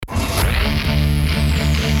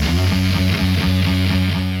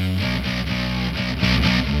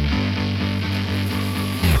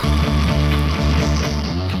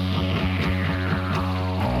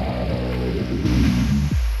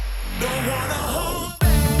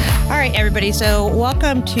right, everybody. So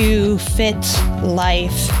welcome to Fit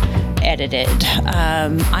Life Edited.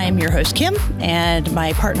 I am your host, Kim, and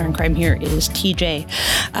my partner in crime here is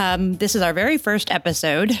TJ. This is our very first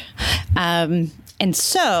episode. And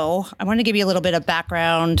so I want to give you a little bit of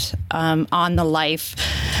background on the life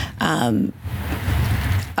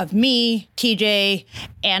of me, TJ,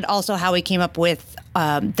 and also how we came up with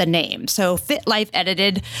the name. So Fit Life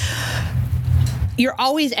Edited. You're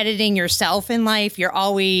always editing yourself in life. You're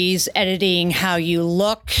always editing how you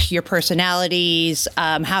look, your personalities,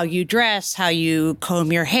 how you dress, how you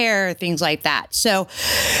comb your hair, things like that. So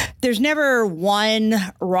there's never one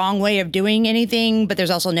wrong way of doing anything, but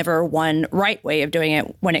there's also never one right way of doing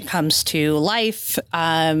it when it comes to life,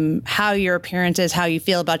 how your appearance is, how you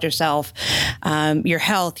feel about yourself, your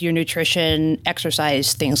health, your nutrition,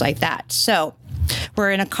 exercise, things like that. So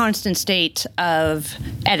we're in a constant state of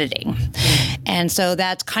editing. And so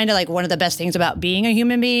that's kind of like one of the best things about being a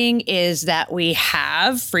human being is that we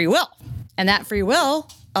have free will. And that free will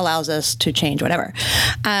allows us to change whatever.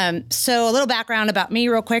 So a little background about me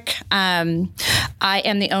real quick. I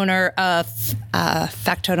am the owner of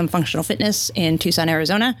Factotum Functional Fitness in Tucson,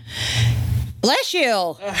 Arizona. Bless you.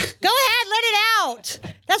 Go ahead, let it out.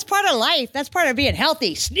 That's part of life. That's part of being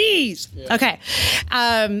healthy. Sneeze. Yeah. Okay.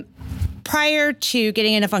 Prior to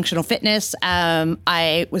getting into functional fitness,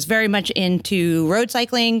 I was very much into road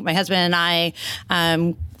cycling. My husband and I,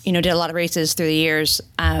 did a lot of races through the years.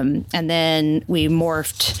 And then we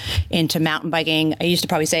morphed into mountain biking. I used to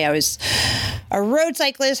probably say I was a road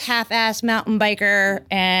cyclist, half-ass mountain biker.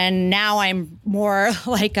 And now I'm more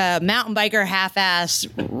like a mountain biker, half-ass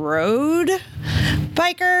road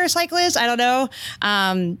biker, cyclist, I don't know,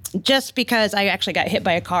 just because I actually got hit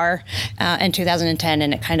by a car in 2010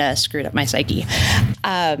 and it kind of screwed up my psyche.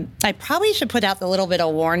 I probably should put out the little bit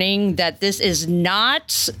of warning that this is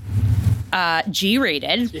not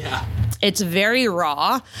G-rated. Yeah. It's very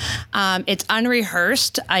raw. It's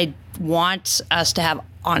unrehearsed. I want us to have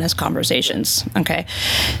honest conversations. Okay.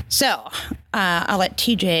 So I'll let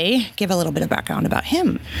TJ give a little bit of background about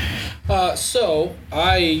him. So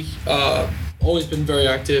I always been very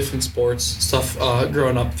active in sports stuff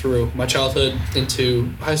growing up through my childhood into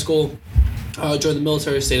high school. Joined the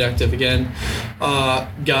military, stayed active again,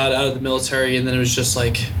 got out of the military, and then it was just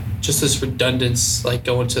this redundance, like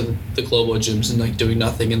going to the global gyms and like doing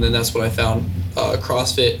nothing. And then that's when I found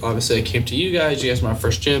CrossFit. Obviously I came to you guys were my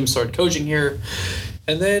first gym, started coaching here.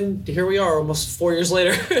 And then here we are almost 4 years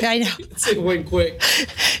later. I know. It went quick.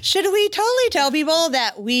 Should we totally tell people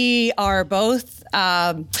that we are both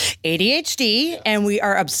ADHD and we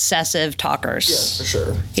are obsessive talkers? Yes, for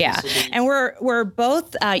sure. Yeah. And we're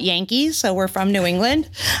both Yankees, so we're from New England.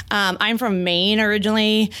 I'm from Maine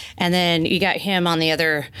originally, and then you got him on the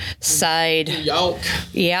other side. Yelp.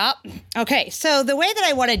 Yep. Okay, so the way that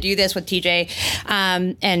I want to do this with TJ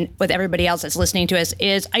and with everybody else that's listening to us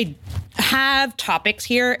is I have topics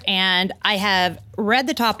here, and I have read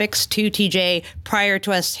the topics to TJ prior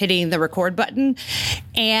to us hitting the record button.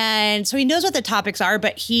 And so he knows what the topics are,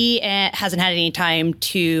 but he hasn't had any time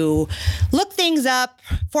to look things up,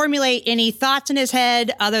 formulate any thoughts in his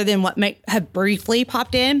head other than what might have briefly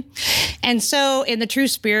popped in. And so in the true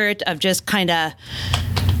spirit of just kind of,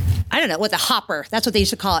 I don't know, with the hopper, that's what they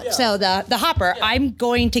used to call it. Yeah. So the hopper, yeah. I'm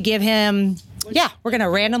going to give him... we're going to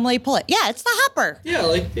randomly pull it. Yeah, it's the hopper. Yeah,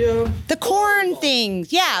 the corn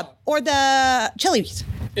things. Yeah, or the chilies.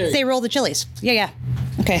 They roll the chilies. Yeah.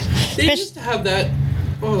 Okay. They used to have that.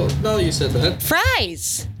 Oh, now that you said that.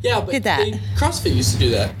 Fries. Yeah, but did that. CrossFit used to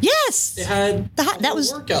do that. Yes. They had that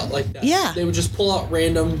was workout like that. Yeah. They would just pull out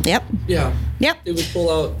random. Yep. Yeah. Yep. They would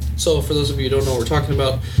pull out. So for those of you who don't know what we're talking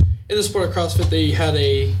about, in the sport of CrossFit, they had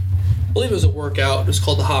I believe it was a workout. It was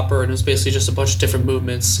called the hopper, and it was basically just a bunch of different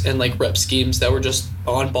movements and like rep schemes that were just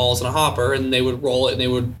on balls in a hopper, and they would roll it and they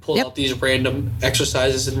would pull out these random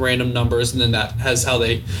exercises and random numbers, and then that has how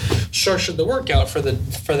they structured the workout for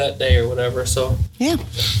that day or whatever. So yeah,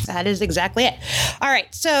 that is exactly it. All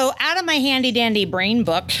right, so out of my handy dandy brain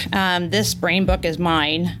book, this brain book is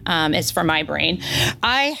mine. It's for my brain.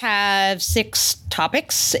 I have 6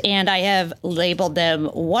 topics, and I have labeled them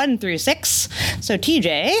 1 through 6. So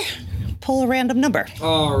TJ, pull a random number.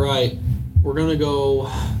 All right. We're going to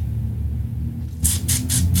go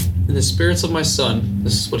in the spirits of my son.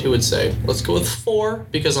 This is what he would say. Let's go with 4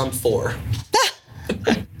 because I'm 4.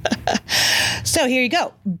 So here you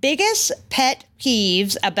go. Biggest pet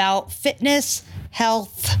peeves about fitness,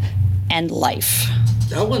 health, and life.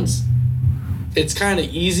 That one's, it's kind of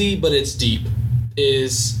easy, but it's deep.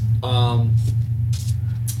 Is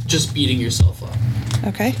just beating yourself up.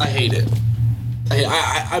 Okay. I hate it.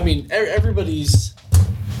 I mean, everybody's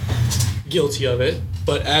guilty of it.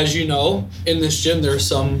 But as you know, in this gym, there are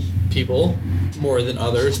some people more than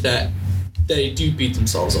others that they do beat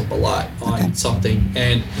themselves up a lot on something.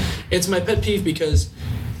 And it's my pet peeve because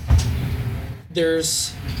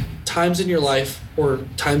there's times in your life or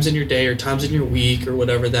times in your day or times in your week or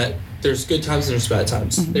whatever that there's good times and there's bad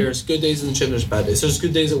times. Mm-hmm. There's good days in the gym, there's bad days. There's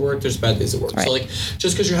good days at work, there's bad days at work. Right. So, like,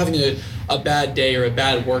 just because you're having a bad day or a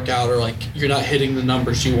bad workout or, like, you're not hitting the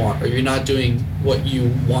numbers you want or you're not doing what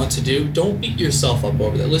you want to do, don't beat yourself up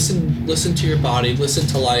over that. Listen to your body, listen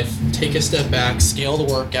to life, take a step back, scale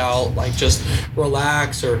the workout, like, just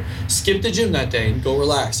relax or skip the gym that day and go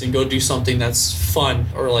relax and go do something that's fun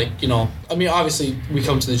or, like, you know, I mean, obviously, we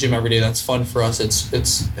come to the gym every day. That's fun for us.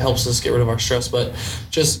 It's helps us get rid of our stress. But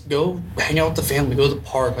just go hang out with the family. Go to the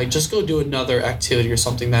park. Like, just go do another activity or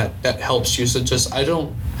something that helps you. So just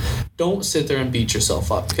don't sit there and beat yourself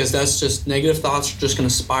up because that's just negative thoughts are just going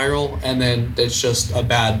to spiral, and then it's just a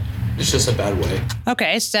bad way.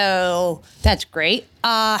 Okay, so that's great.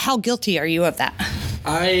 How guilty are you of that?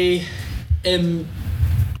 I am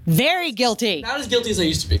very guilty. Not as guilty as I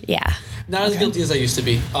used to be. Yeah. Not as guilty as I used to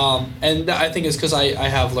be. And I think it's because I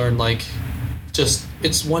have learned, like, just,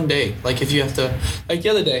 it's one day. Like, if you have to, like, the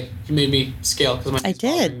other day, you made me scale because my knee's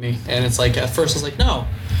bothering me. And it's like, at first I was like, no.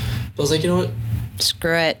 But I was like, you know what?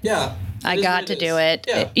 Screw it. Yeah. I got to do it.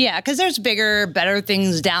 Yeah, because there's bigger, better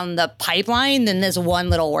things down the pipeline than this one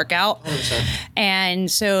little workout. 100%. And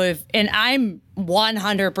so I'm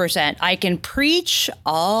 100%. I can preach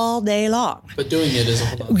all day long. But doing it is a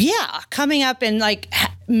whole lot. Yeah, coming up and, like,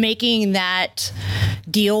 making that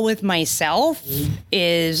deal with myself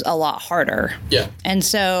is a lot harder. Yeah. And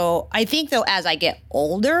so I think, though, as I get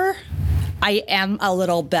older, I am a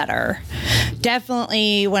little better.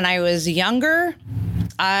 Definitely when I was younger,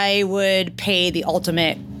 I would pay the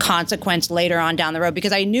ultimate consequence later on down the road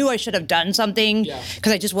because I knew I should have done something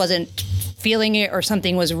because I just wasn't feeling it or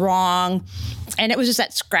something was wrong. And it was just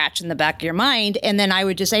that scratch in the back of your mind. And then I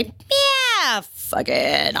would just say, yeah, fuck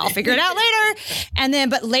it. I'll figure it out later. And then,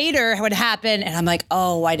 but later it would happen. And I'm like,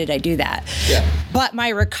 oh, why did I do that? Yeah. But my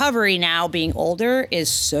recovery now being older is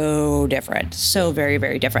so different. So very,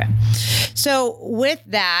 very different. So with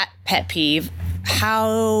that pet peeve,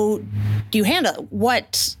 how do you handle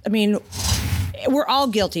it? I mean, we're all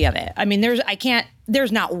guilty of it. I mean,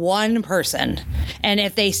 there's not one person. And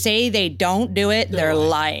if they say they don't do it, they're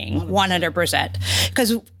lying 100%.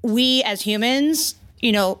 Because we as humans,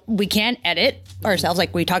 you know, we can't edit ourselves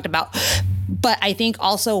like we talked about. But I think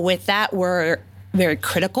also with that, we're very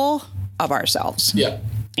critical of ourselves. Yeah.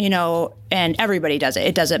 You know, and everybody does it.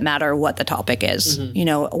 It doesn't matter what the topic is, you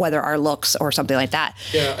know, whether our looks or something like that.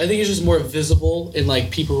 Yeah, I think it's just more visible in,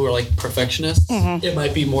 like, people who are, like, perfectionists. It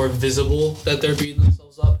might be more visible that they're beating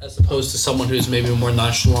themselves up as opposed to someone who's maybe more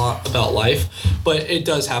nonchalant about life. But it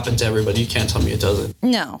does happen to everybody. You can't tell me it doesn't.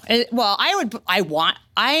 No. I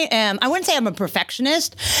wouldn't say I'm a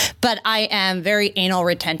perfectionist, but I am very anal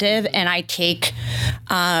retentive, and I take,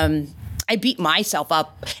 I beat myself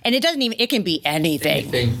up, and it can be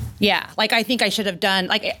anything. Yeah. Like, I think I should have done,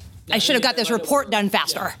 like, I should have got this report done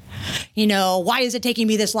faster. Yeah. You know, why is it taking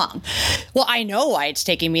me this long? Well, I know why it's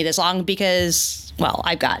taking me this long because, well,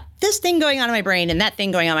 I've got this thing going on in my brain and that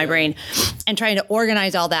thing going on in my brain, and trying to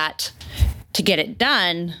organize all that to get it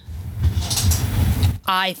done.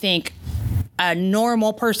 I think a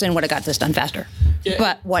normal person would have got this done faster. Yeah.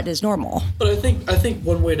 But what is normal? But I think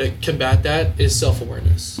one way to combat that is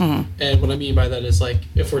self-awareness. And what I mean by that is, like,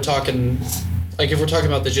 if we're talking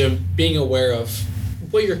about the gym, being aware of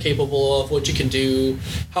what you're capable of, what you can do,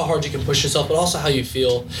 how hard you can push yourself, but also how you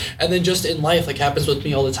feel. And then just in life, like, happens with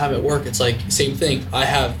me all the time at work, it's like, same thing. I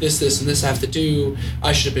have this, and this I have to do.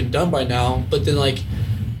 I should have been done by now. But then, like,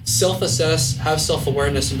 self-assess, have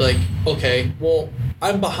self-awareness, and be like, okay, well,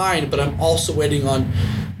 I'm behind, but I'm also waiting on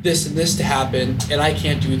this and this to happen, and I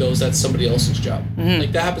can't do those. That's somebody else's job.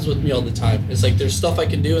 Like, that happens with me all the time. It's like there's stuff I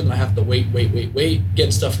can do, and then I have to wait,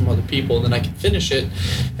 get stuff from other people, and then I can finish it.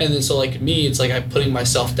 And then so, like, me, it's like I'm putting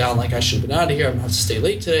myself down, like, I should have been out of here. I'm gonna have to stay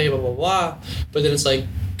late today, blah blah blah. But then it's like,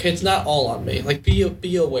 okay, it's not all on me. Like,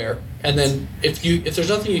 be aware. And then if there's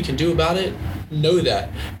nothing you can do about it, know that.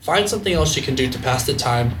 Find something else you can do to pass the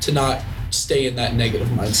time, to not stay in that negative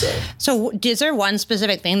mindset. So is there one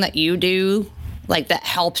specific thing that you do, like, that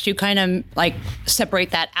helps you kind of, like,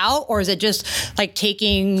 separate that out? Or is it just, like,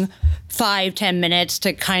 taking 5-10 minutes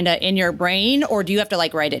to kind of in your brain, or do you have to,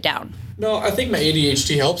 like, write it down? No, I think my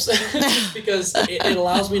ADHD helps because it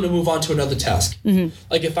allows me to move on to another task.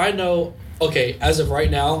 Like, if I know, okay, as of right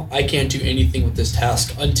now, I can't do anything with this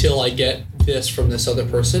task until I get this from this other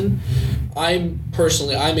person, I'm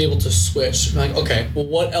able to switch. I'm like, okay, well,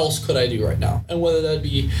 what else could I do right now? And whether that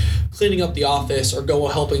be cleaning up the office or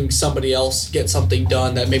helping somebody else get something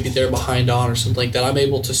done that maybe they're behind on or something like that, I'm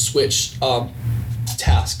able to switch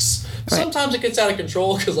tasks. Right. Sometimes it gets out of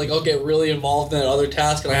control because like I'll get really involved in that other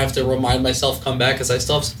task and I have to remind myself, come back because I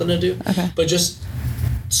still have something to do. Okay. But just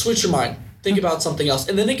switch your mind. Think about something else,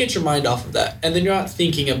 and then it gets your mind off of that. And then you're not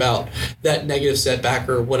thinking about that negative setback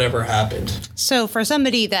or whatever happened. So for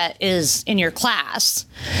somebody that is in your class,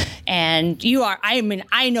 and you are,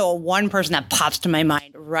 I know one person that pops to my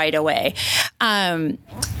mind right away.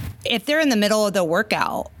 If they're in the middle of the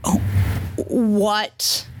workout,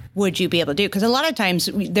 what would you be able to do? Because a lot of times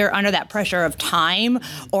they're under that pressure of time,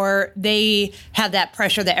 or they have that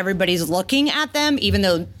pressure that everybody's looking at them, even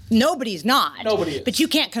though nobody's not. Nobody is. But you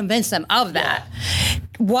can't convince them of that. Yeah.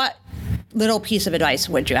 What little piece of advice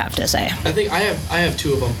would you have to say? I think I have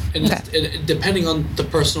two of them. And it, depending on the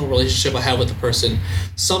personal relationship I have with the person,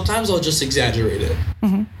 sometimes I'll just exaggerate it.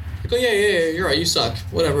 Mm-hmm. Like, oh, yeah, you're right, you suck.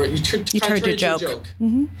 Whatever. You turned a joke.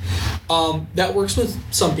 Mm-hmm. That works with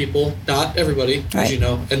some people, not everybody, right, as you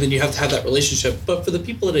know. And then you have to have that relationship. But for the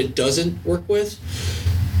people that it doesn't work with,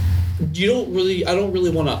 I don't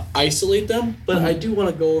really want to isolate them, but I do want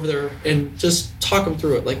to go over there and just talk them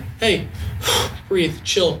through it. Like, hey, breathe,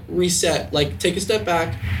 chill, reset. Like, take a step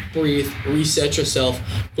back, breathe, reset yourself,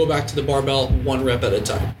 go back to the barbell 1 rep at a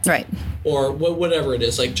time. Right. Or whatever it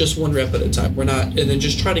is, like just 1 rep at a time. And then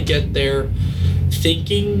just try to get their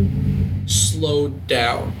thinking slowed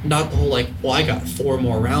down. Not the whole like, well, I got 4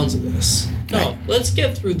 more rounds of this. No, right. Let's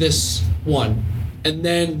get through this one and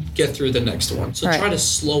then get through the next one. So try to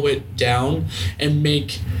slow it down and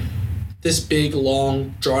make this big,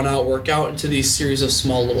 long, drawn-out workout into these series of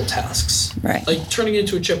small little tasks. Right. Like turning it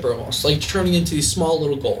into a chipper almost. Like turning into these small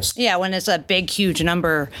little goals. Yeah, when it's a big, huge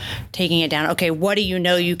number, taking it down. Okay, what do you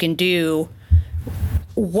know you can do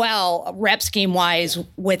well, rep scheme-wise,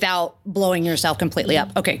 without blowing yourself completely up?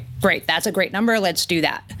 Okay, great. That's a great number. Let's do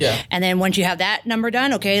that. Yeah. And then once you have that number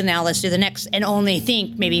done, okay, now let's do the next, and only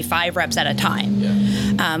think maybe 5 reps at a time. Yeah.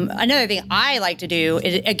 Another thing I like to do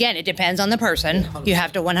is, again, it depends on the person. 100%. You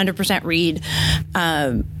have to 100% read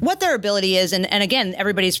what their ability is. And again,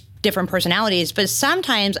 everybody's different personalities. But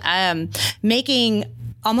sometimes making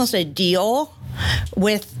almost a deal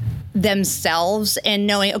with themselves and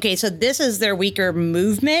knowing, okay, so this is their weaker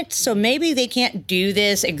movement. So maybe they can't do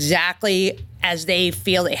this exactly as they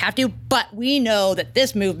feel they have to. But we know that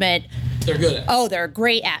this movement, they're good at. Oh, they're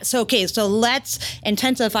great at. So, okay, so let's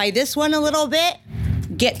intensify this one a little bit.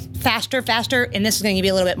 Get faster, and this is going to give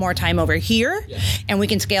you a little bit more time over here, and we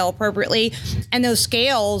can scale appropriately. And those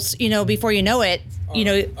scales, before you know it,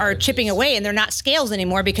 are chipping away, and they're not scales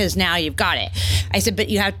anymore because now you've got it. I said, but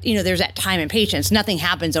you have, there's that time and patience. Nothing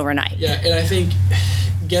happens overnight. Yeah, and I think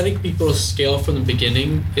getting people to scale from the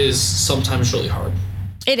beginning is sometimes really hard.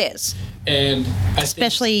 It is. And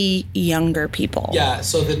especially younger people. Yeah,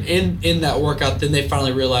 so then in that workout, then they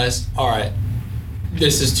finally realize, all right,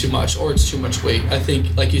 this is too much, or it's too much weight. I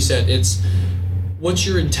think, like you said, it's what's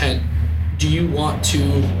your intent? Do you want to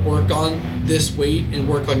work on this weight and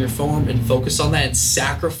work on your form and focus on that and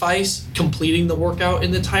sacrifice completing the workout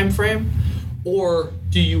in the time frame? Or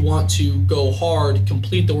do you want to go hard,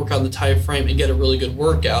 complete the workout in the time frame, and get a really good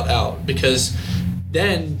workout out? Because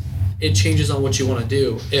then it changes on what you want to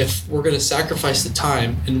do. If we're going to sacrifice the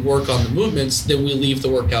time and work on the movements, then we leave the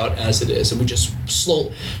workout as it is, and we just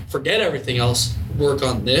forget everything else, work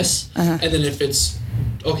on this. And then if it's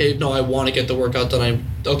okay, no, I want to get the workout done,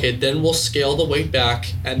 then we'll scale the weight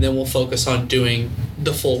back, and then we'll focus on doing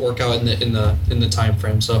the full workout in the time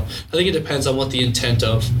frame. So I think it depends on what the intent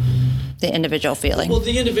of the individual feeling. Well,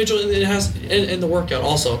 the individual, it has, and the workout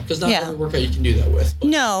also, because not every workout you can do that with. But.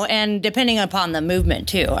 No, and depending upon the movement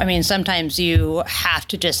too. I mean, sometimes you have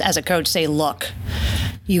to just, as a coach, say, look,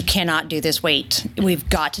 you cannot do this weight. We've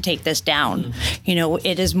got to take this down.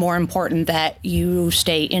 It is more important that you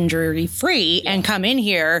stay injury-free and come in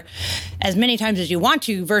here as many times as you want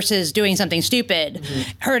to versus doing something stupid,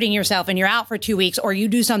 hurting yourself, and you're out for 2 weeks, or you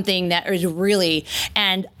do something that is really,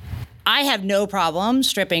 and I have no problem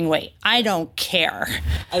stripping weight. I don't care.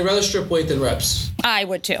 I'd rather strip weight than reps. I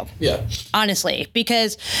would too. Yeah. Honestly,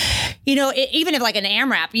 because, even if like an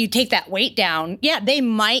AMRAP, you take that weight down, they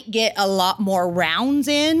might get a lot more rounds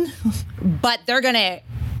in, but they're going to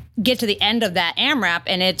get to the end of that AMRAP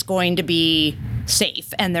and it's going to be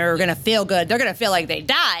safe and they're going to feel good. They're going to feel like they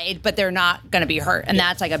died, but they're not going to be hurt. And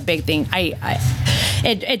that's like a big thing.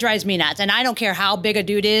 It drives me nuts. And I don't care how big a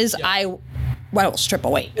dude is. I will strip a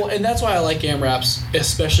weight. Well, and that's why I like AMRAPs,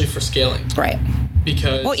 especially for scaling. Right.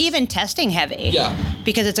 because even testing heavy. Yeah.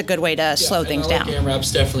 Because it's a good way to slow things down.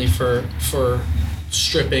 AMRAPs definitely for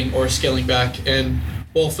stripping or scaling back. And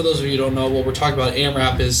well, for those of you who don't know, what we're talking about,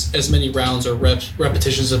 AMRAP is as many rounds or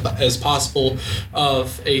repetitions as possible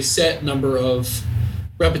of a set number of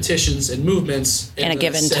repetitions and movements in a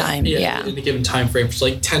given time. Yeah. In a given time frame. For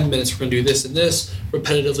like 10 minutes, we're going to do this and this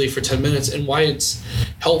repetitively for 10 minutes. And why it's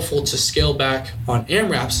helpful to scale back on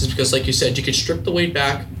AMRAPs is because, like you said, you could strip the weight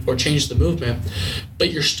back or change the movement,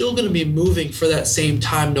 but you're still going to be moving for that same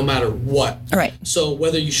time no matter what. Right. So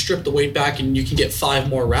whether you strip the weight back and you can get 5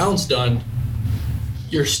 more rounds done,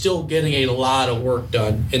 you're still getting a lot of work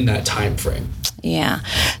done in that time frame. Yeah.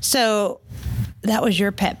 So that was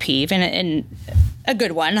your pet peeve, and a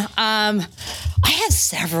good one. I have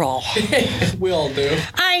several. We all do.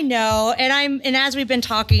 I know, and as we've been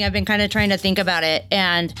talking, I've been kind of trying to think about it,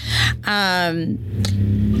 and I'm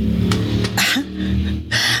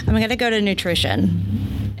gonna go to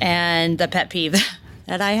nutrition and the pet peeve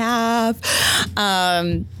that I have.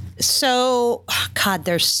 So, God,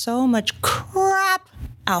 there's so much crap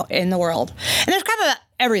out in the world, and there's crap about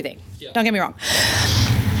everything. Yeah. Don't get me wrong.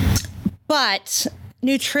 But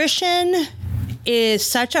nutrition is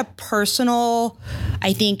such a personal,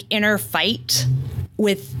 I think, inner fight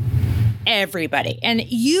with everybody. And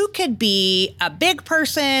you could be a big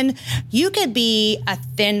person, you could be a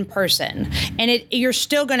thin person, and you're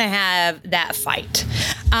still going to have that fight.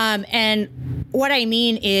 And what I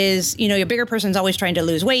mean is, your bigger person's always trying to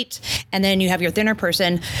lose weight, and then you have your thinner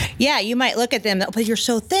person. Yeah, you might look at them, but you're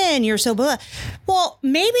so thin, you're so blah. Well,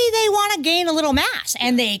 maybe they want to gain a little mass,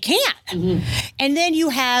 and they can't. Mm-hmm. And then you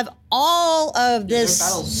have all of this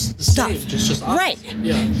stuff. Just right.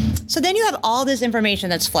 Yeah. So then you have all this information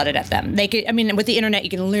that's flooded at them. They could, with the internet, you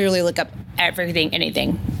can literally look up everything,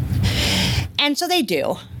 anything. And so they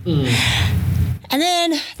do. Mm. And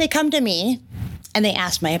then they come to me and they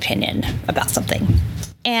ask my opinion about something.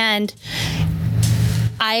 And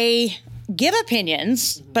I give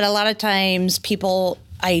opinions, but a lot of times people,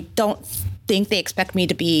 I don't think they expect me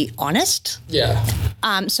to be honest. Yeah.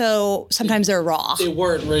 So sometimes they're raw. They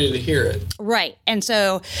weren't ready to hear it. Right. And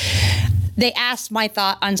so they ask my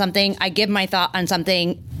thought on something, I give my thought on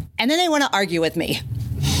something, and then they want to argue with me.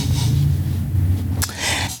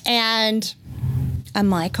 And I'm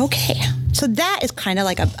like, okay. So that is kind of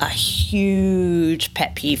like a huge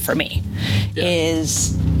pet peeve for me. Yeah.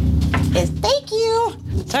 Is thank you.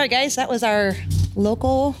 Sorry, guys. That was our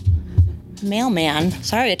local mailman.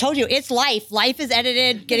 Sorry, I told you, it's life. Life is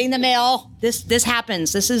edited, getting the mail. This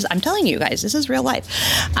happens. I'm telling you guys, this is real life.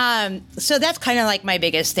 So that's kind of like my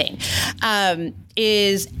biggest thing,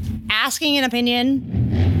 is asking an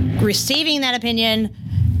opinion, receiving that opinion,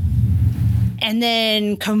 and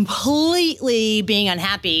then completely being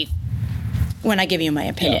unhappy when I give you my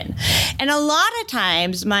opinion. Yeah. And a lot of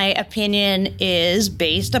times my opinion is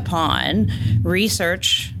based upon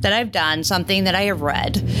research that I've done, something that I have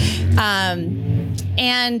read.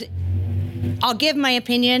 And I'll give my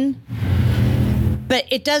opinion, but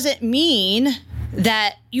it doesn't mean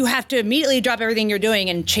that you have to immediately drop everything you're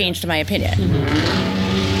doing and change to my opinion.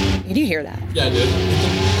 Mm-hmm. Did you hear that? Yeah, I did.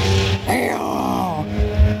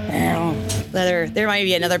 There might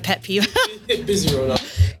be another pet peeve. Busy road up.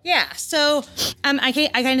 Yeah, so I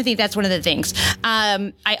kind of think that's one of the things.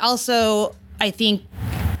 I think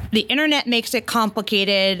the internet makes it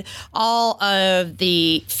complicated. All of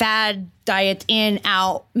the fad diets, in,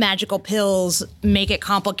 out, magical pills make it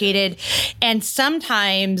complicated. And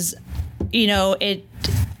sometimes,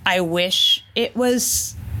 I wish it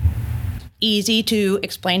was easy to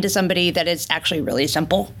explain to somebody that it's actually really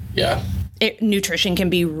simple. Yeah. Nutrition can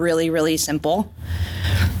be really, really simple.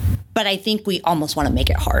 But I think we almost want to make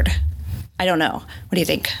it hard. I don't know. What do you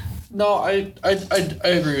think? No, I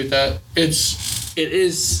agree with that. It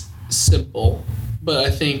is simple, but I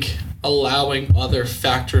think allowing other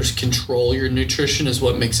factors control your nutrition is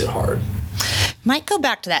what makes it hard. Might go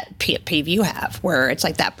back to that peeve you have, where it's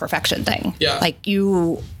like that perfection thing. Yeah. Like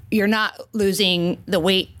you're not losing the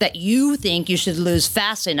weight that you think you should lose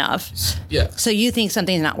fast enough. Yeah. So you think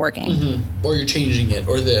something's not working. Mm-hmm. Or you're changing it,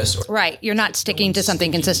 or this. Or right. You're not sticking to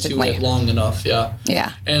something consistently. To it long enough, yeah.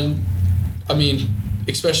 Yeah. And,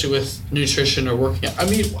 especially with nutrition or working out.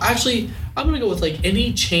 Actually, I'm going to go with,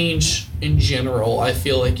 any change in general. I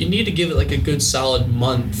feel like you need to give it, a good solid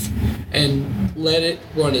month and let it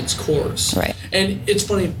run its course. Right. And it's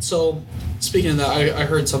funny, so... Speaking of that, I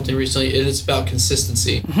heard something recently, and it's about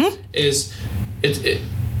consistency. Mm-hmm. It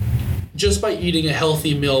just by eating a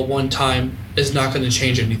healthy meal one time is not going to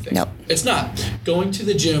change anything. Nope. It's not. Going to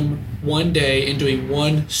the gym one day and doing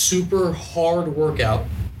one super hard workout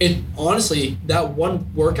it honestly, that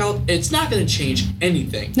one workout, it's not going to change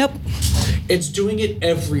anything. Nope. It's doing it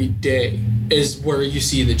every day is where you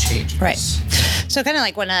see the changes. Right. So kind of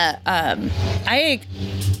like when I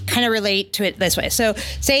kind of relate to it this way. So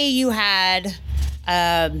say you had,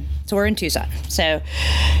 so we're in Tucson. So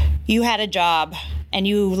you had a job and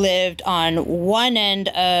you lived on one end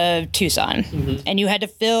of Tucson, and you had to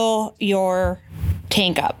fill your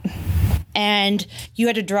tank up. And you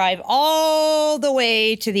had to drive all the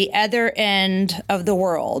way to the other end of the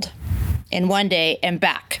world in one day and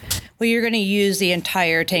back. Well, you're going to use the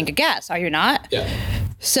entire tank of gas, are you not? Yeah.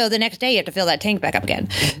 So the next day you have to fill that tank back up again.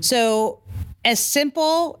 So as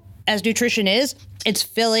simple as nutrition is, it's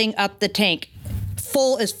filling up the tank.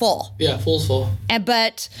 Full is full. Yeah, full is full.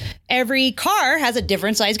 But every car has a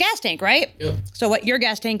different size gas tank, right? Yep. So what your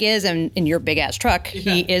gas tank is, and in your big ass truck,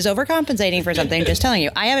 he is overcompensating for something. Just telling you,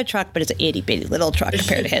 I have a truck, but it's an itty bitty little truck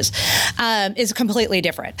compared to his. Is completely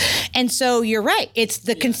different. And so you're right. It's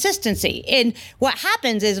the consistency. And what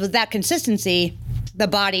happens is with that consistency, the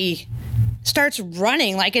body starts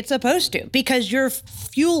running like it's supposed to because you're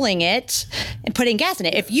fueling it and putting gas in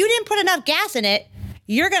it. If you didn't put enough gas in it,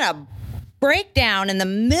 you're gonna break down in the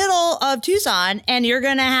middle of Tucson, and you're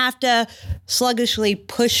going to have to sluggishly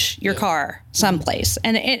push your car someplace.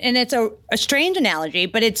 And it's a strange analogy,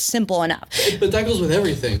 but it's simple enough. But that goes with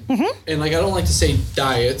everything. And like, I don't like to say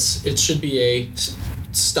diets. It should be a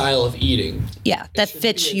style of eating. Yeah, that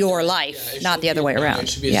fits your life, not the other way around. It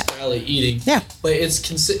should be a style of eating. Yeah. But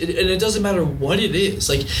it's and it doesn't matter what it is.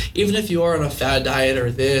 Like, even if you are on a fad diet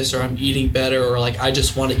or this, or I'm eating better, or like I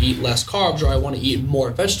just want to eat less carbs, or I want to eat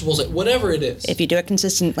more vegetables, like whatever it is. If you do it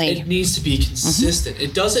consistently. It needs to be consistent.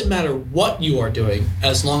 It doesn't matter what you are doing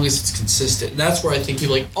as long as it's consistent. And that's where I think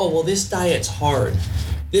people are like, oh, well, this diet's hard.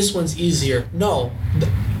 This one's easier. No.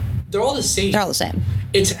 They're all the same. They're all the same.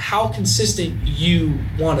 It's how consistent you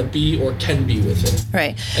want to be or can be with it. Right.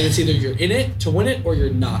 And it's either you're in it to win it or you're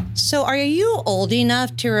not. So are you old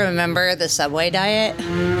enough to remember the Subway diet?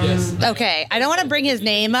 Yes. Okay. I don't want to bring his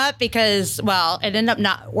name up because, well, it ended up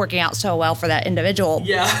not working out so well for that individual.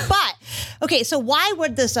 Yeah. But, okay, so why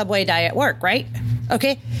would the Subway diet work, right?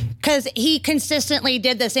 Okay. Because he consistently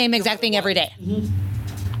did the same exact thing every day.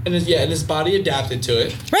 Mm-hmm. And his body adapted to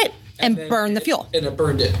it. Right. And burned the fuel. And it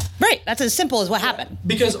burned it. Right. That's as simple as what happened.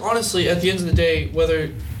 Because honestly, at the end of the day, whether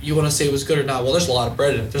you want to say it was good or not, well, there's a lot of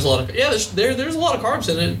bread in it. There's a lot of there's a lot of carbs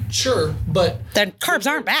in it, sure, but the carbs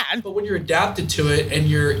aren't bad. But when you're adapted to it and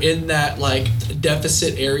you're in that like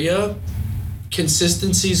deficit area,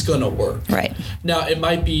 consistency's gonna work. Right. Now it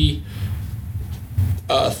might be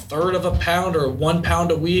a third of a pound or 1 pound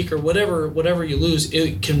a week or whatever you lose.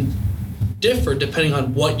 It can differ depending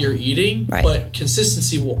on what you're eating, right. But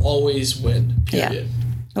consistency will always win, period. Yeah.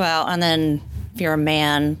 Well, and then if you're a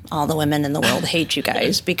man, all the women in the world hate you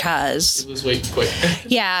guys because you lose weight quick.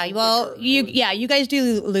 Yeah, well, you guys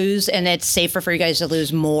do lose, and it's safer for you guys to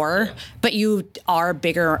lose more, but you are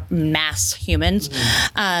bigger mass humans.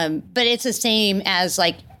 But it's the same as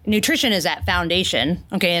like nutrition is that foundation,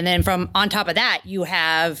 okay, and then from on top of that you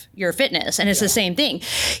have your fitness, and it's the same thing.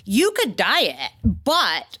 You could diet,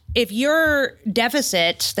 but if your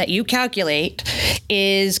deficit that you calculate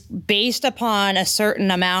is based upon a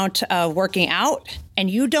certain amount of working out and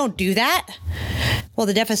you don't do that, well,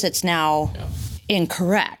 the deficit's now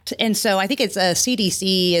incorrect. And so I think it's a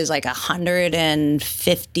CDC is like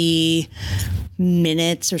 150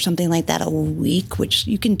 minutes or something like that a week, which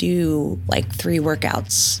you can do like 3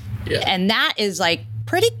 workouts. Yeah. And that is like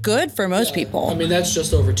pretty good for most people. I mean, that's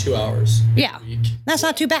just over 2 hours. Yeah. That's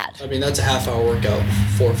not too bad. I mean, that's a half-hour workout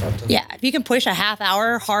 4 or 5 times. Yeah. If you can push a half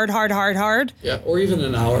hour hard. Yeah. Or even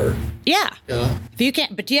an hour. Yeah. Yeah. If you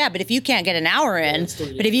can't, but if you can't get an hour in,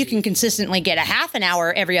 but if you can consistently get a half an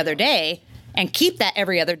hour every other day and keep that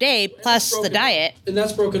every other day plus the diet. And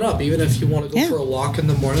that's broken up. Even if you want to go for a walk in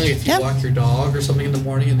the morning, if you walk your dog or something in the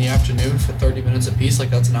morning, in the afternoon for 30 minutes a piece, like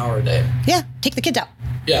that's an hour a day. Yeah. Take the kids out.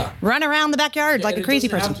 Yeah. Run around the backyard like a crazy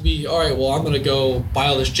person. It doesn't have to be, all right, well, I'm going to go buy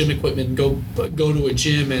all this gym equipment and go to a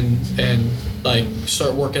gym and like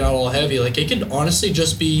start working out all heavy. Like it could honestly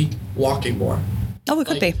just be walking more. Oh, it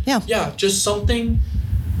could be. Yeah. Yeah. Just something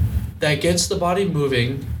that gets the body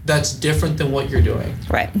moving that's different than what you're doing.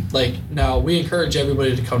 Right. Like now we encourage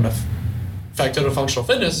everybody to come to Factotum Functional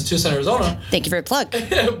Fitness in Tucson, Arizona. Thank you for your plug.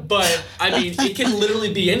 But I mean, it can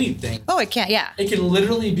literally be anything. Oh, it can, yeah. It can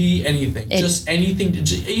literally be anything. Just anything,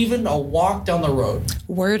 even a walk down the road.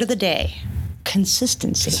 Word of the day,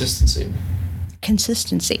 consistency.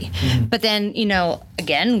 Consistency. Mm-hmm. But then,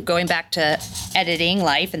 again, going back to editing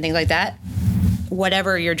life and things like that,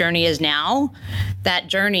 whatever your journey is now, that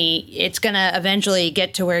journey, it's going to eventually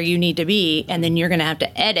get to where you need to be, and then you're going to have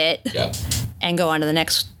to edit and go on to the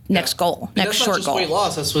next goal, and next that's short not just goal. Weight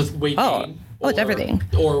loss, that's with weight gain. Oh, it's everything.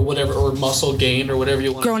 Or whatever, or muscle gain, or whatever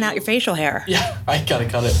you want. Growing out your facial hair. Yeah, I gotta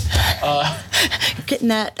cut it. Getting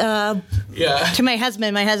that. To my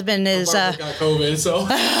husband. My husband is. Got COVID, so.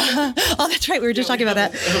 Oh, that's right. We were just talking about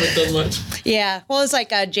that. I haven't done much. Yeah. Well, it's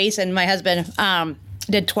like Jason, my husband,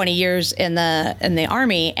 did 20 years in the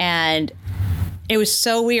Army, and it was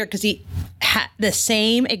so weird because he had the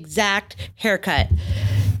same exact haircut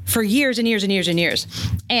for years and years and years and years,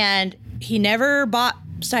 and he never bought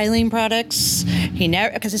styling products. He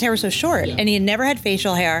never, because his hair was so short, and he had never had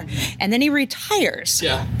facial hair. And then he retires.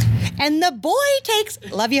 Yeah. And the boy takes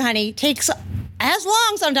as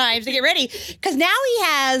long sometimes to get ready, because now he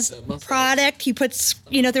has product he puts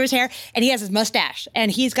through his hair, and he has his mustache,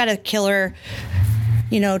 and he's got a killer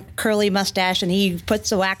curly mustache, and he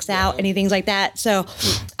puts the wax out and things like that. So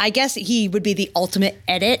I guess he would be the ultimate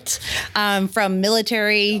edit from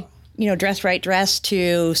military dress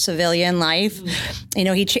to civilian life.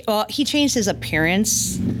 He changed his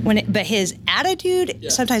appearance but his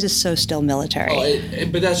attitude sometimes is so still military.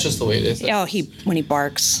 But that's just the way it is. When he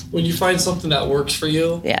barks. When you find something that works for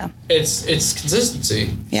you, it's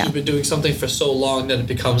consistency. Yeah. You've been doing something for so long that it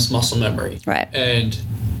becomes muscle memory. Right. And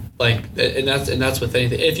that's with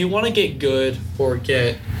anything. If you want to get good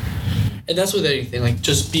and that's with anything, like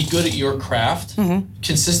just be good at your craft. Mm-hmm.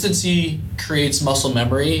 Consistency creates muscle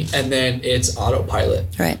memory, and then it's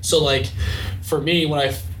autopilot. Right. So like for me, when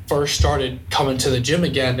I first started coming to the gym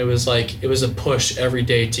again, it was a push every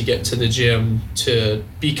day to get to the gym, to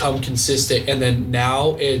become consistent. And then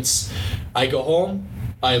now I go home,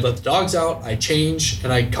 I let the dogs out, I change,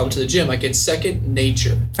 and I come to the gym. Like it's second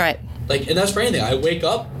nature. Right. Like, and that's for anything. I wake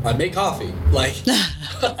up, I make coffee. Like,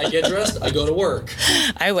 I get dressed, I go to work.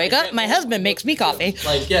 I wake up, my husband makes me coffee.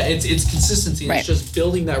 Like, yeah, it's consistency. Right. It's just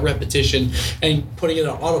building that repetition and putting it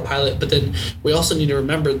on autopilot. But then we also need to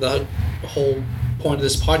remember the whole point of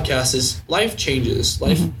this podcast is life changes,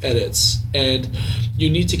 life edits. And you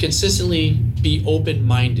need to consistently be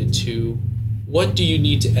open-minded to what do you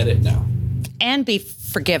need to edit now. And be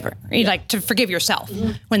forgiver. You like to forgive yourself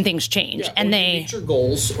when things change. Yeah, and they meet your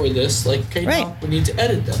goals or this, like, okay, now we need to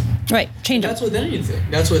edit them. Right. Change them. That's with anything.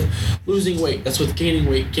 That's with losing weight. That's with gaining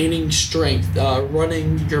weight, gaining strength,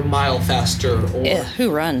 running your mile faster. Or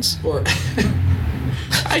who runs? Or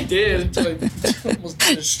I did until I almost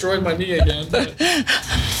destroyed my knee again. But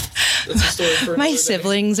that's a story for my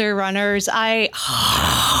siblings are runners. I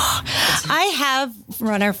have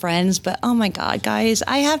runner friends, but oh my God, guys,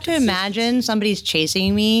 I have to imagine somebody's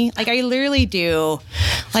chasing me. Like I literally do.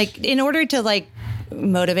 Like in order to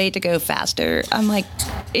motivate to go faster, I'm like,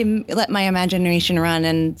 let my imagination run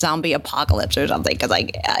in zombie apocalypse or something, because I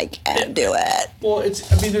can't do it. Well,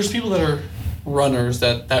 there's people that are runners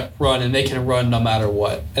that run and they can run no matter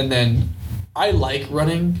what. And then I like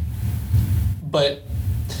running, but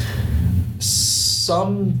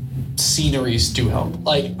some sceneries do help.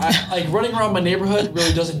 Like running around my neighborhood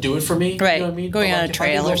really doesn't do it for me. Right. You know what I mean? Going on a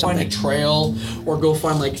trail or something. Find a trail, or go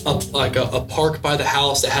find a park by the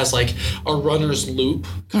house that has like a runner's loop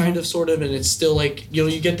kind of sort of, and it's still like,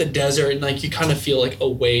 you get the desert and like you kind of feel like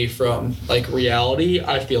away from like reality.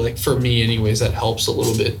 I feel like for me anyways that helps a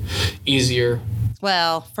little bit easier.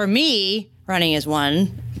 Well, for me, running is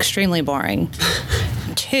one, extremely boring.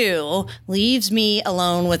 Two, leaves me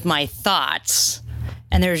alone with my thoughts.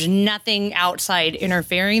 And there's nothing outside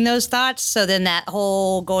interfering those thoughts. So then that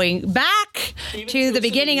whole going back to the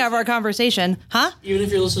beginning of our conversation. Huh? Even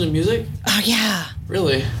if you're listening to music? Oh, yeah.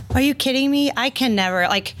 Really? Are you kidding me? I can never,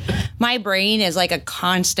 my brain is like a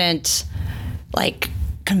constant,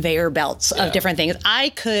 conveyor belts of different things. I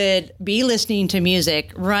could be listening to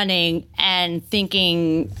music, running, and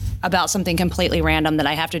thinking about something completely random that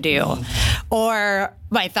I have to do. Or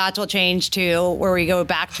my thoughts will change to where we go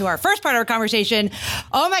back to our first part of our conversation.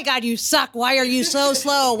 Oh my God, you suck. Why are you so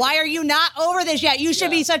slow? Why are you not over this yet? You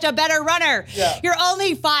should be such a better runner. Yeah. You're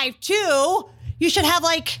only 5'2". You should have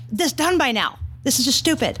this done by now. This is just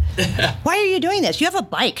stupid. Why are you doing this? You have a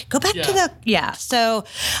bike. Go back to the... So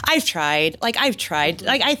I've tried.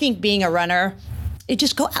 I think being a runner, you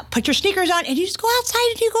just go out, put your sneakers on, and you just go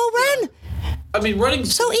outside and you go run. I mean, running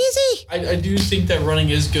so easy. I do think that running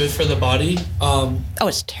is good for the body.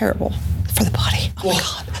 It's terrible for the body. Oh my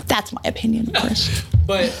God, that's my opinion, of course.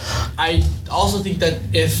 But I also think that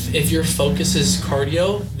if your focus is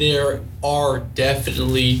cardio, there are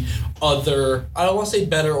definitely other, I don't want to say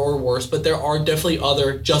better or worse, but there are definitely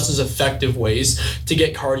other just as effective ways to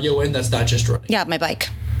get cardio in that's not just running. Yeah, my bike.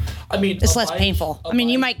 I mean, it's less painful. I mean,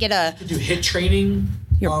 you might get you do HIIT training.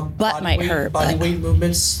 Your butt might hurt. Body weight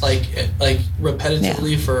movements, like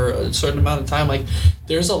repetitively for a certain amount of time. Like,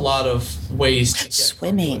 there's a lot of ways to get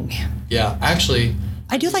swimming. Yeah, actually.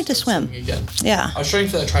 I do like to swim. Again. Yeah. I was training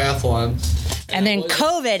for that triathlon. And then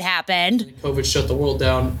COVID happened. And COVID shut the world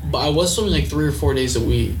down. But I was swimming like 3 or 4 days a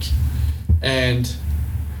week. And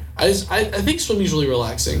I think swimming's really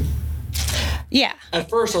relaxing. Yeah. At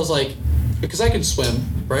first I was like, because I can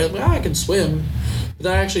swim, right? I'm like, I can swim. But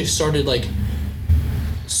then I actually started like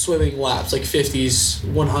swimming laps, like 50s,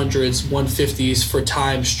 100s, 150s for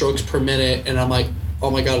time, strokes per minute. And I'm like, oh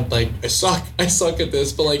my God, like I suck at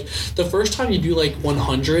this. But like the first time you do like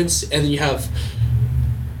 100s and then you have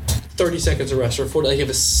 30 seconds of rest or 40, like you have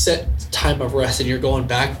a set time of rest and you're going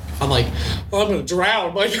back, I'm like, oh, I'm gonna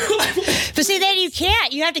drown. Like, but see, then you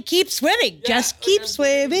can't. You have to keep swimming. Yeah, just keep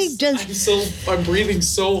swimming. I'm breathing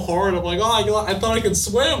so hard. I'm like, oh, I thought I could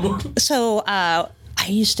swim. So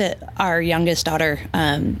our youngest daughter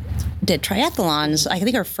did triathlons. I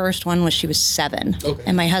think her first one was she was 7. Okay.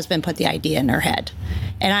 And my husband put the idea in her head.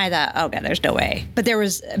 And I thought, oh God, there's no way. But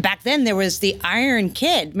back then there was the Iron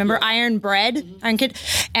Kid. Remember Iron Bread? Mm-hmm. Iron Kid?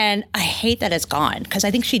 And I hate that it's gone because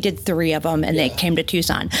I think she did 3 of them and they came to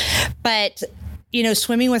Tucson. But,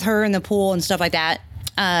 swimming with her in the pool and stuff like that,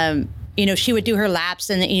 she would do her laps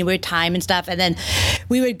and we would time and stuff. And then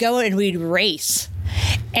we would go and we'd race.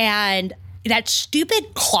 And that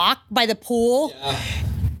stupid clock by the pool,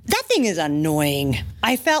 that thing is annoying.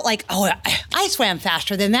 I felt like, I swam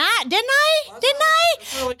faster than that, didn't I? How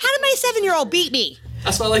did my 7-year-old beat me?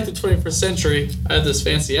 That's why I like the 21st century. I have this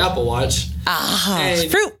fancy Apple Watch.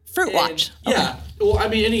 Fruit watch. Yeah. Well, I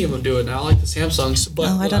mean, any of them do it now. I like the Samsungs. But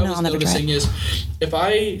I don't know. I'll never try. What I was noticing is, if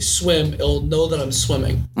I swim, it'll know that I'm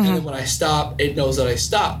swimming. Mm-hmm. And then when I stop, it knows that I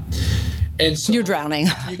stop. And so you're drowning.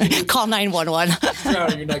 Call 911. You're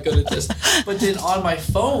drowning. You're not good at this. But then on my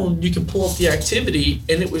phone, you can pull up the activity,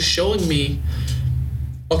 and it was showing me,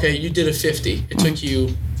 okay, you did a 50. It took you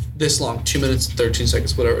this long, 2 minutes and 13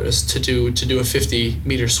 seconds, whatever it is, to do a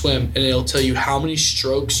 50-meter swim, and it'll tell you how many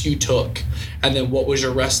strokes you took, and then what was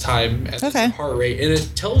your rest time and your heart rate, and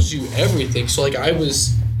it tells you everything. So like I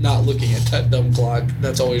was not looking at that dumb clock.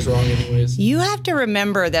 That's always wrong, anyways. You have to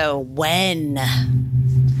remember though when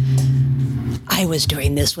I was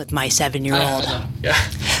doing this with my 7-year-old. Yeah.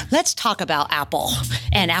 Let's talk about Apple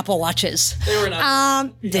and Apple Watches. They were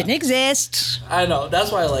not. Didn't exist. I know.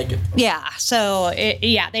 That's why I like it. Yeah. So they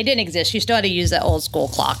didn't exist. You still had to use the old school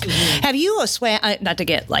clock. Mm-hmm. Have you swam? Not to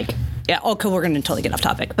get like. Yeah. Okay. We're going to totally get off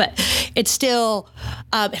topic, but it's still.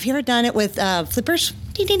 Have you ever done it with flippers?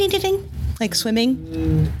 Ding ding ding ding ding. Like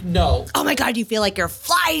swimming? No. Oh my God! You feel like you're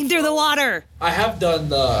flying through the water. I have done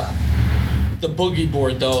the boogie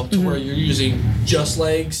board though, to where you're using just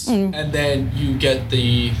legs, and then you get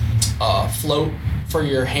the float for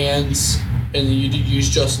your hands, and then you use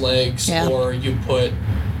just legs, or you put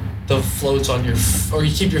the floats on or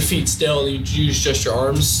you keep your feet still, and you use just your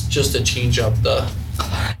arms just to change up the.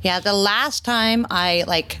 Yeah, the last time I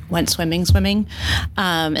went swimming,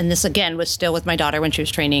 and this again was still with my daughter when she was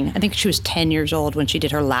training. I think she was 10 years old when she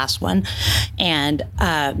did her last one, and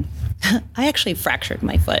I actually fractured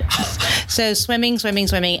my foot. So swimming,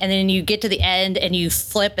 and then you get to the end and you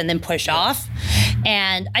flip and then push off,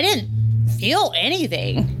 and I didn't feel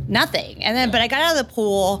anything, nothing. And then, but I got out of the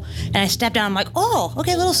pool and I stepped down. I'm like, oh,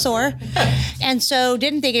 okay, a little sore. And so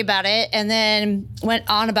didn't think about it. And then went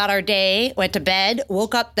on about our day, went to bed,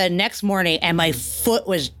 woke up the next morning and my foot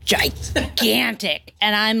was gigantic.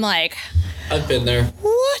 And I'm like, I've been there.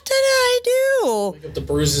 What did I do? Pick up the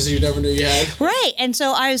bruises you never knew you had. Right. And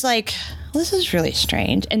so I was like, well, this is really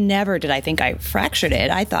strange. And never did I think I fractured it.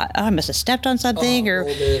 I thought, I must have stepped on something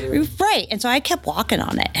right. And so I kept walking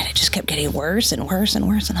on it and it just kept getting worse and worse and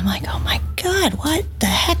worse. And I'm like, oh my God, what the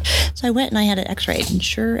heck? So I went and I had an x-ray and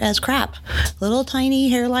sure as crap, little tiny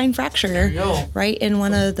hairline fracture right in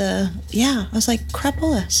one of the, I was like,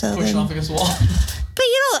 crapola. So pushing off against the wall.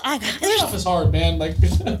 But pushing off is hard, man. Like,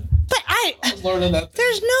 but I was learning that.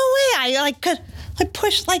 There's no way I could. I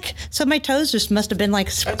pushed so my toes just must have been like,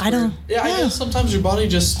 I guess sometimes your body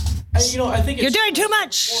just, I think you're doing too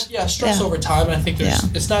much. Stress over time. And I think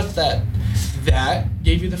it's not that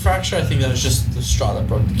gave you the fracture. I think that was just the straw that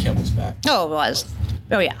broke the camel's back. Oh, it was.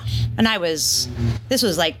 Oh yeah. And this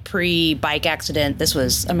was like pre-bike accident. This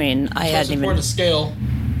was, I hadn't even. To scale.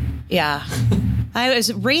 Yeah. I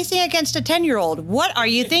was racing against a 10-year-old. What are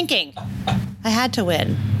you thinking? I had to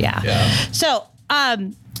win. Yeah. So,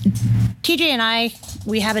 TJ and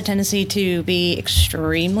we have a tendency to be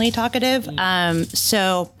extremely talkative.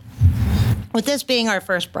 So with this being our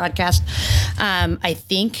first broadcast, I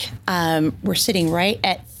think we're sitting right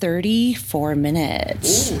at 34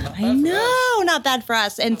 minutes. Ooh, not bad I know, for us. not bad for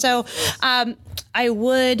us. And so I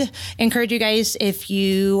would encourage you guys, if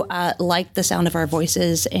you like the sound of our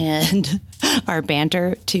voices and our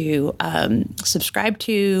banter, to subscribe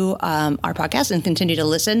to our podcast and continue to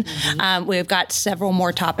listen. We've got several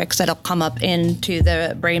more topics that'll come up into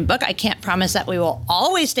the Brain Book. I can't promise that we will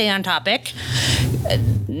always stay on topic.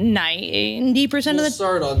 90% of We'll the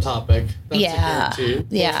start on topic. That's a guarantee.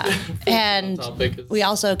 yeah. And Topic is- we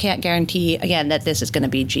also can't guarantee, again, that this is going to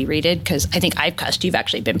be G-rated, because I think I've cussed. You've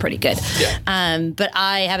actually been pretty good. Yeah. But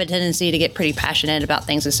I have a tendency to get pretty passionate about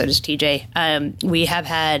things, and so does TJ. We have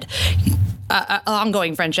had an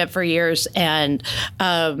ongoing friendship for years, and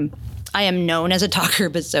I am known as a talker,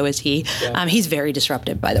 but so is he. Yeah. He's very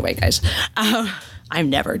disruptive, by the way, guys. I'm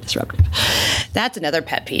never disruptive. That's another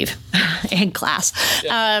pet peeve in class.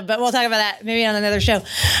 Yeah. But we'll talk about that maybe on another show.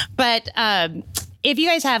 But if you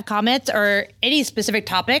guys have comments or any specific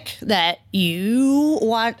topic that you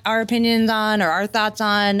want our opinions on or our thoughts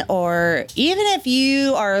on, or even if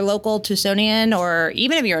you are local Tucsonian, or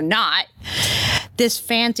even if you're not, this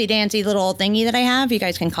fancy dancy little thingy that I have, you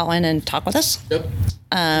guys can call in and talk with us. Yep.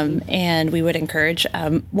 And we would encourage,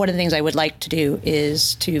 one of the things I would like to do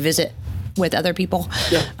is to visit with other people.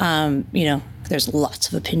 Yeah. There's lots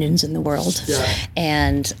of opinions in the world, Yeah.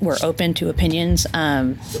 and we're open to opinions.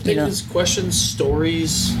 Opinions, questions,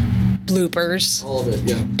 stories, Bloopers. all of it.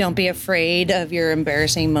 Yeah. Don't be afraid of your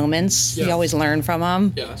embarrassing moments. You Yeah. always learn from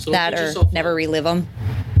them. Yeah, so that don't beat or yourself never up. relive them.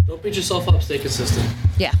 Don't beat yourself up. Stay consistent.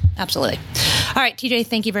 Yeah, absolutely. All right, TJ,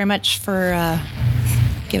 thank you very much for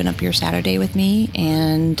giving up your Saturday with me,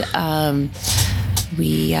 and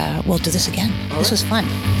we'll do this again. All This right. was fun.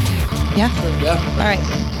 Yeah? Yeah. All right.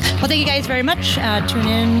 Well, thank you guys very much. Tune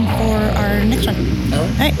in for our next one. All right.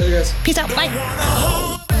 All right. Later, guys. Peace out. Bye. Hold